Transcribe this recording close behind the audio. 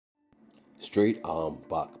Straight arm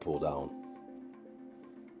back pull down.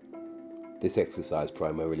 This exercise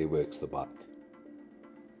primarily works the back.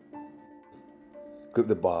 Grip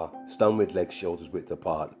the bar, stand with legs shoulders width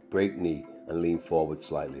apart, break knee and lean forward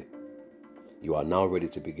slightly. You are now ready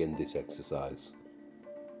to begin this exercise.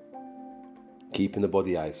 Keeping the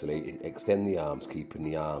body isolated, extend the arms, keeping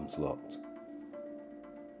the arms locked.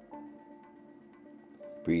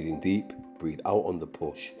 Breathing deep, breathe out on the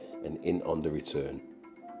push and in on the return.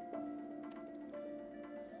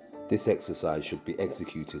 This exercise should be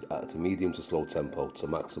executed at a medium to slow tempo to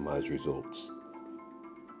maximize results.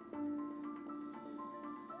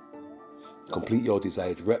 Complete your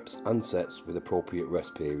desired reps and sets with appropriate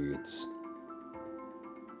rest periods.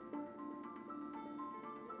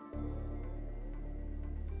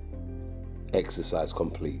 Exercise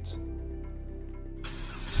complete.